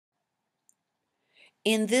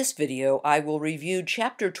In this video, I will review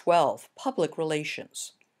Chapter 12, Public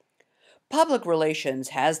Relations. Public relations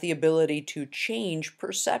has the ability to change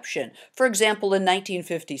perception. For example, in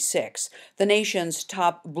 1956, the nation's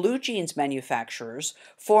top blue jeans manufacturers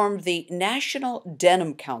formed the National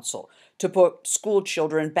Denim Council to put school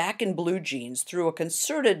children back in blue jeans through a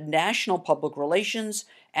concerted national public relations,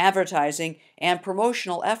 advertising, and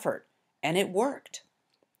promotional effort. And it worked.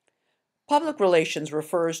 Public relations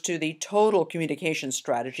refers to the total communication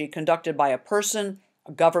strategy conducted by a person,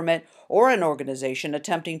 a government, or an organization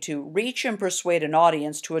attempting to reach and persuade an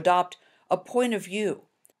audience to adopt a point of view.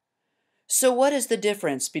 So, what is the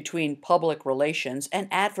difference between public relations and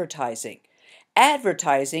advertising?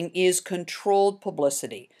 Advertising is controlled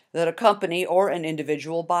publicity that a company or an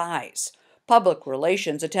individual buys. Public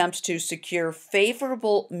relations attempts to secure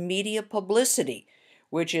favorable media publicity,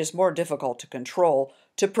 which is more difficult to control,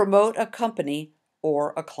 to promote a company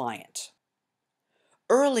or a client.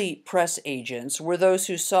 Early press agents were those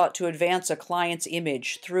who sought to advance a client's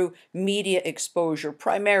image through media exposure,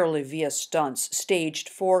 primarily via stunts staged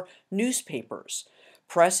for newspapers.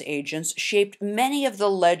 Press agents shaped many of the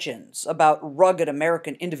legends about rugged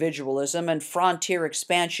American individualism and frontier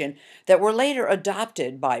expansion that were later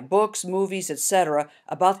adopted by books, movies, etc.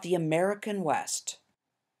 about the American West.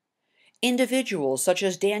 Individuals such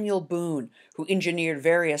as Daniel Boone, who engineered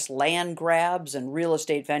various land grabs and real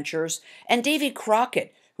estate ventures, and Davy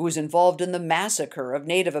Crockett, who was involved in the massacre of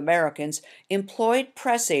Native Americans, employed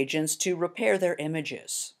press agents to repair their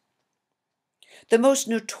images. The most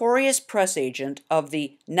notorious press agent of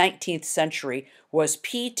the 19th century was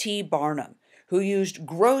P.T. Barnum, who used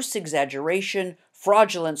gross exaggeration,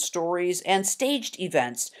 fraudulent stories, and staged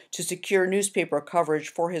events to secure newspaper coverage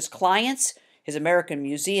for his clients, his American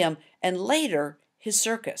Museum, and later his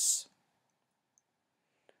circus.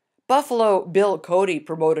 Buffalo Bill Cody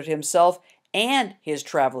promoted himself and his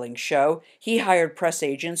traveling show. He hired press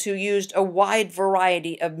agents who used a wide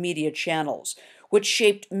variety of media channels, which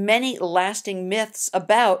shaped many lasting myths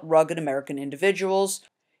about rugged American individuals.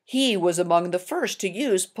 He was among the first to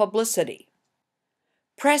use publicity.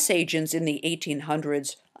 Press agents in the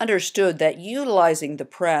 1800s understood that utilizing the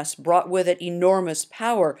press brought with it enormous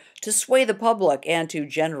power to sway the public and to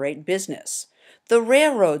generate business. The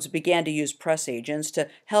railroads began to use press agents to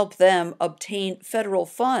help them obtain federal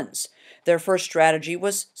funds. Their first strategy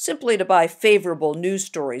was simply to buy favorable news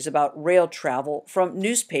stories about rail travel from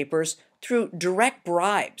newspapers through direct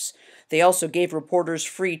bribes. They also gave reporters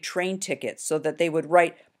free train tickets so that they would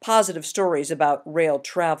write positive stories about rail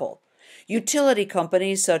travel. Utility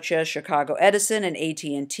companies such as Chicago Edison and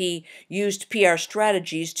AT&T used PR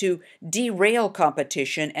strategies to derail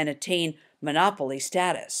competition and attain monopoly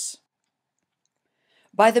status.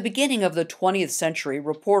 By the beginning of the 20th century,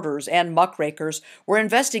 reporters and muckrakers were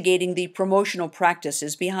investigating the promotional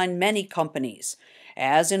practices behind many companies.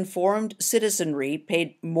 As informed citizenry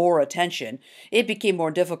paid more attention, it became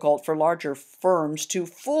more difficult for larger firms to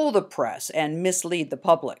fool the press and mislead the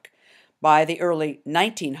public. By the early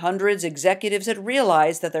 1900s, executives had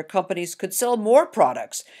realized that their companies could sell more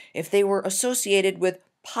products if they were associated with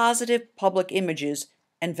positive public images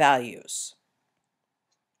and values.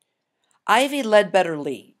 Ivy Ledbetter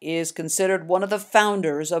Lee is considered one of the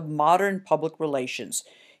founders of modern public relations.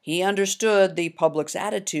 He understood the public's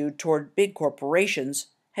attitude toward big corporations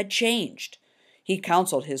had changed. He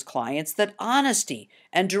counseled his clients that honesty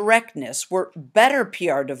and directness were better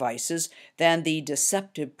PR devices than the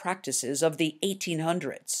deceptive practices of the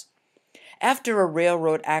 1800s. After a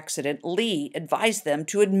railroad accident, Lee advised them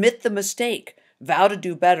to admit the mistake, vow to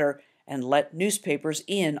do better, and let newspapers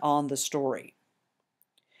in on the story.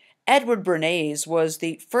 Edward Bernays was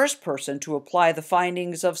the first person to apply the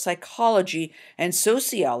findings of psychology and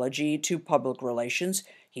sociology to public relations.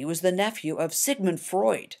 He was the nephew of Sigmund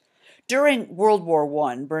Freud. During World War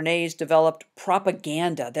I, Bernays developed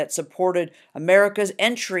propaganda that supported America's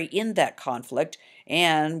entry in that conflict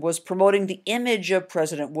and was promoting the image of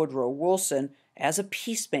President Woodrow Wilson as a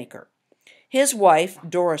peacemaker. His wife,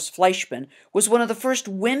 Doris Fleischman, was one of the first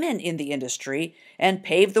women in the industry and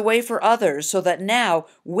paved the way for others so that now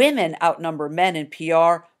women outnumber men in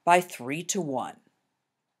PR by 3 to 1.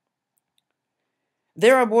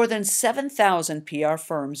 There are more than 7,000 PR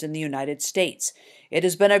firms in the United States. It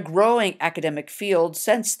has been a growing academic field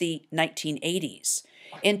since the 1980s.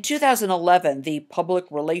 In 2011, the Public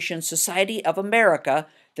Relations Society of America,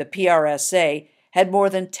 the PRSA, had more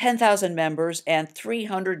than 10,000 members and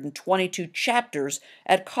 322 chapters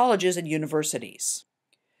at colleges and universities.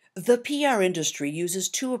 The PR industry uses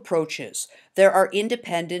two approaches. There are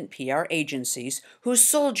independent PR agencies whose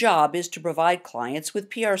sole job is to provide clients with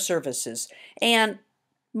PR services, and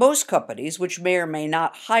Most companies, which may or may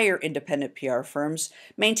not hire independent PR firms,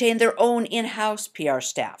 maintain their own in-house PR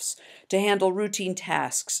staffs to handle routine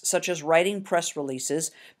tasks such as writing press releases,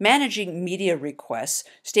 managing media requests,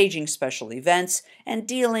 staging special events, and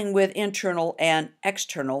dealing with internal and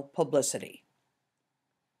external publicity.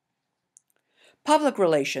 Public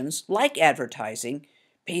relations, like advertising,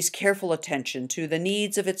 pays careful attention to the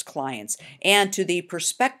needs of its clients and to the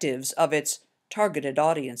perspectives of its targeted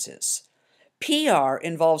audiences. PR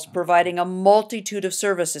involves providing a multitude of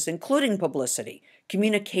services, including publicity,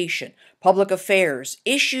 communication, public affairs,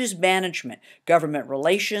 issues management, government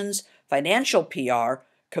relations, financial PR,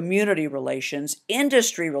 community relations,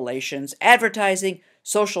 industry relations, advertising,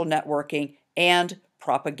 social networking, and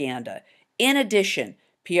propaganda. In addition,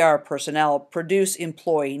 PR personnel produce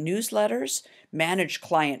employee newsletters, manage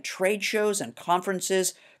client trade shows and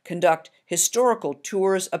conferences, conduct historical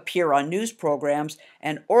tours, appear on news programs,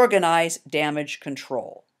 and organize damage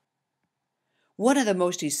control. One of the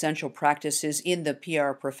most essential practices in the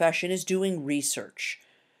PR profession is doing research.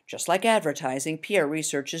 Just like advertising, PR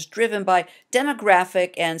research is driven by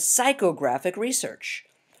demographic and psychographic research.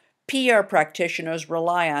 PR practitioners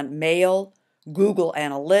rely on mail, Google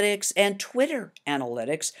Analytics, and Twitter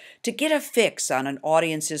Analytics to get a fix on an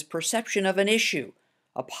audience's perception of an issue,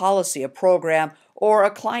 a policy, a program, or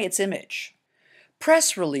a client's image.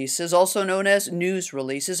 Press releases, also known as news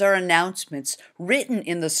releases, are announcements written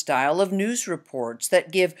in the style of news reports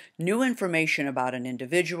that give new information about an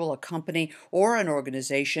individual, a company, or an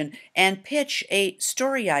organization and pitch a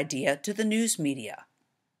story idea to the news media.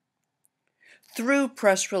 Through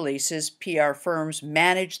press releases, PR firms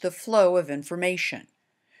manage the flow of information.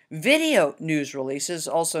 Video news releases,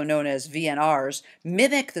 also known as VNRs,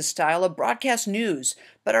 mimic the style of broadcast news,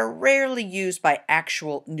 but are rarely used by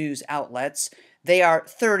actual news outlets. They are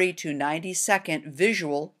 30 to 90-second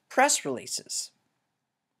visual press releases.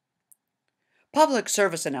 Public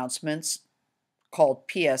service announcements, called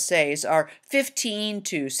PSAs, are 15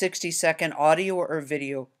 to 60-second audio or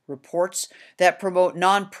video reports that promote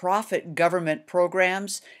nonprofit government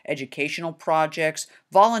programs, educational projects,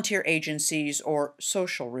 volunteer agencies, or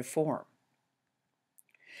social reform.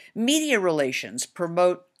 Media relations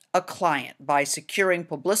promote a client by securing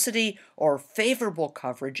publicity or favorable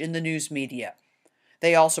coverage in the news media.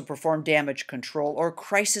 They also perform damage control or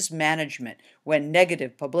crisis management when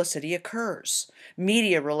negative publicity occurs.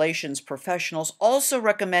 Media relations professionals also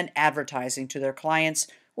recommend advertising to their clients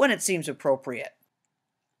when it seems appropriate.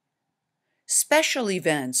 Special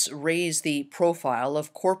events raise the profile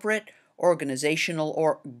of corporate, organizational,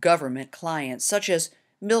 or government clients, such as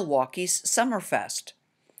Milwaukee's Summerfest.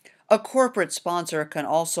 A corporate sponsor can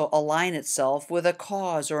also align itself with a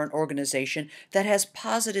cause or an organization that has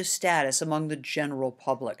positive status among the general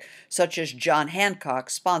public, such as John Hancock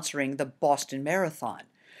sponsoring the Boston Marathon.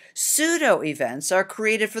 Pseudo events are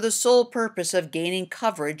created for the sole purpose of gaining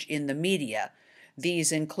coverage in the media.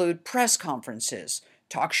 These include press conferences,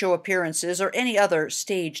 talk show appearances, or any other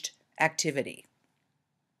staged activity.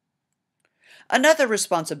 Another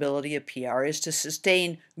responsibility of PR is to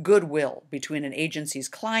sustain goodwill between an agency's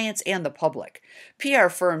clients and the public. PR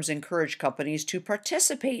firms encourage companies to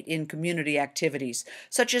participate in community activities,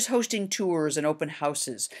 such as hosting tours and open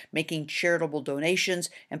houses, making charitable donations,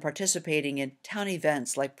 and participating in town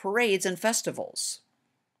events like parades and festivals.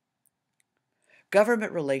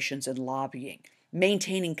 Government relations and lobbying,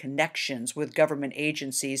 maintaining connections with government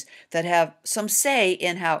agencies that have some say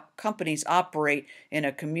in how companies operate in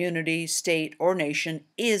a community, state, or nation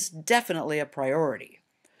is definitely a priority.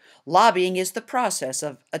 Lobbying is the process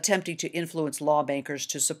of attempting to influence lawmakers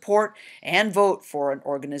to support and vote for an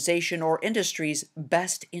organization or industry's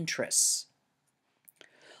best interests.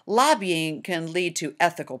 Lobbying can lead to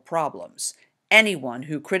ethical problems. Anyone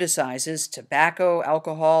who criticizes tobacco,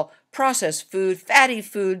 alcohol, processed food, fatty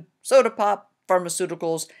food, soda pop,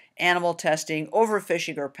 pharmaceuticals, animal testing,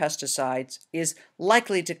 overfishing, or pesticides is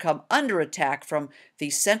likely to come under attack from the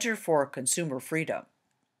Center for Consumer Freedom.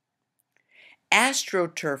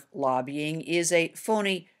 AstroTurf lobbying is a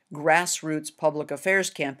phony grassroots public affairs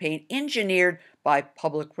campaign engineered by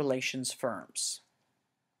public relations firms.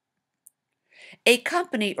 A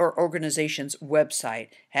company or organization's website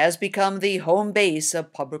has become the home base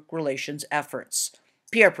of public relations efforts.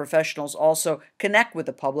 PR professionals also connect with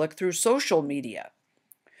the public through social media.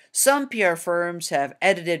 Some PR firms have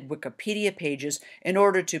edited Wikipedia pages in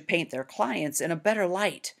order to paint their clients in a better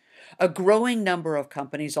light. A growing number of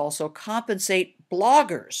companies also compensate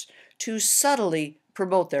bloggers to subtly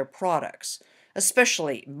promote their products,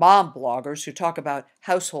 especially mom bloggers who talk about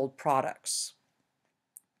household products.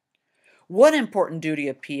 One important duty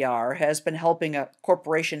of PR has been helping a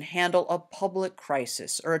corporation handle a public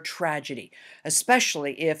crisis or a tragedy,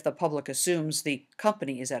 especially if the public assumes the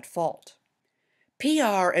company is at fault.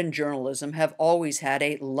 PR and journalism have always had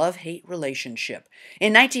a love-hate relationship.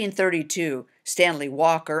 In 1932, Stanley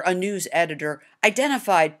Walker, a news editor,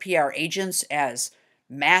 identified PR agents as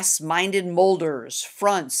mass-minded molders,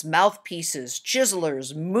 fronts, mouthpieces,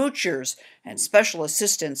 chiselers, moochers, and special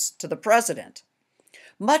assistants to the president.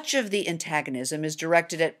 Much of the antagonism is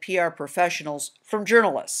directed at PR professionals from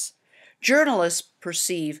journalists. Journalists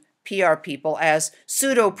perceive PR people as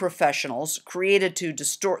pseudo-professionals created to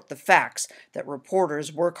distort the facts that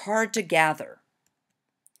reporters work hard to gather.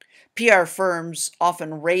 PR firms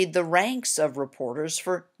often raid the ranks of reporters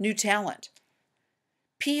for new talent.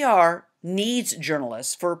 PR needs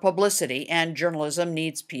journalists for publicity, and journalism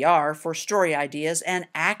needs PR for story ideas and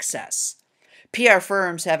access. PR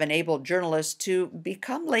firms have enabled journalists to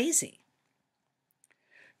become lazy.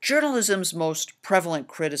 Journalism's most prevalent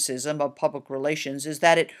criticism of public relations is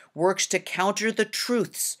that it works to counter the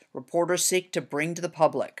truths reporters seek to bring to the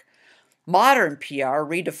public. Modern PR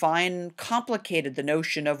redefined and complicated the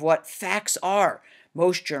notion of what facts are.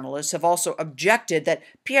 Most journalists have also objected that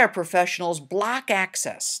PR professionals block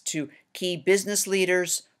access to key business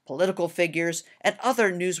leaders, political figures, and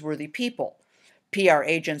other newsworthy people. PR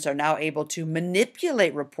agents are now able to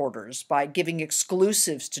manipulate reporters by giving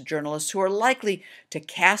exclusives to journalists who are likely to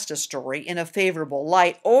cast a story in a favorable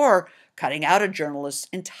light or cutting out a journalist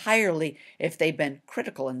entirely if they've been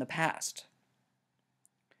critical in the past.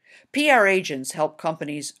 PR agents help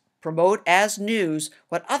companies promote as news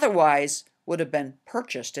what otherwise would have been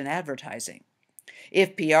purchased in advertising.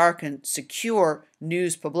 If PR can secure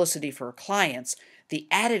news publicity for clients, the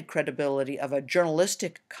added credibility of a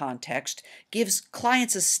journalistic context gives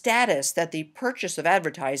clients a status that the purchase of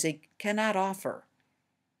advertising cannot offer.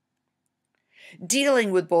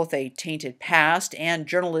 Dealing with both a tainted past and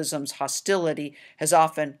journalism's hostility has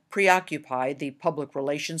often preoccupied the public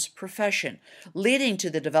relations profession, leading to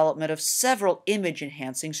the development of several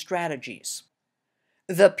image-enhancing strategies.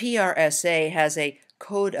 The PRSA has a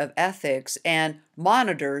code of ethics and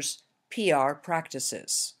monitors PR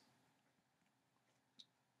practices.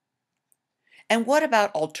 And what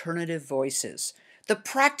about alternative voices? The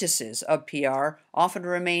practices of PR often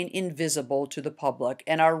remain invisible to the public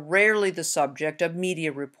and are rarely the subject of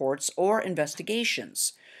media reports or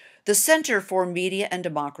investigations. The Center for Media and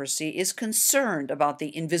Democracy is concerned about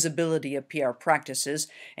the invisibility of PR practices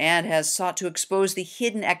and has sought to expose the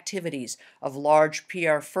hidden activities of large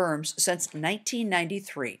PR firms since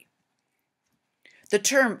 1993. The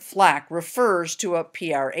term flak refers to a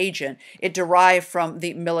PR agent. It derived from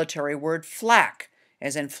the military word flak,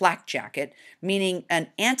 as in flak jacket, meaning an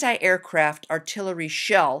anti-aircraft artillery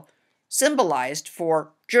shell, symbolized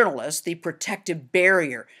for journalists the protective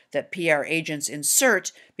barrier that PR agents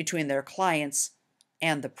insert between their clients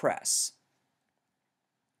and the press.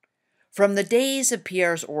 From the days of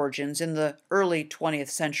PR's origins in the early 20th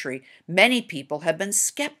century, many people have been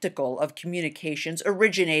skeptical of communications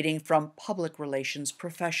originating from public relations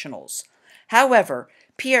professionals. However,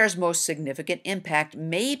 PR's most significant impact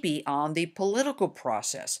may be on the political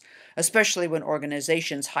process, especially when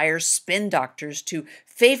organizations hire spin doctors to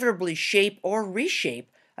favorably shape or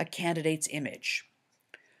reshape a candidate's image.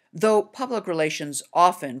 Though public relations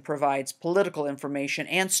often provides political information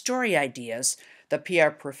and story ideas, the PR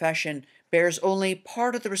profession bears only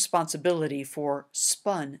part of the responsibility for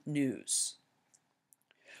spun news.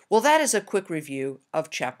 Well, that is a quick review of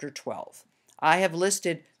Chapter 12. I have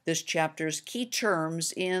listed this chapter's key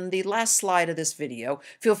terms in the last slide of this video.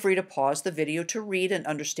 Feel free to pause the video to read and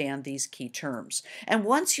understand these key terms. And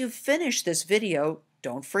once you've finished this video,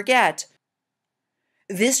 don't forget,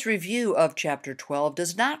 this review of Chapter 12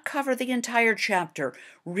 does not cover the entire chapter.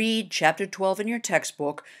 Read Chapter 12 in your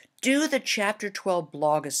textbook, do the Chapter 12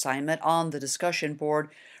 blog assignment on the discussion board,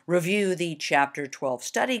 review the Chapter 12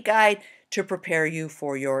 study guide to prepare you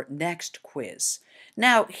for your next quiz.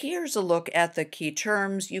 Now, here's a look at the key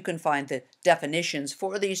terms. You can find the definitions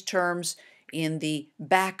for these terms in the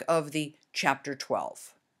back of the Chapter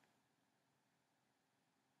 12.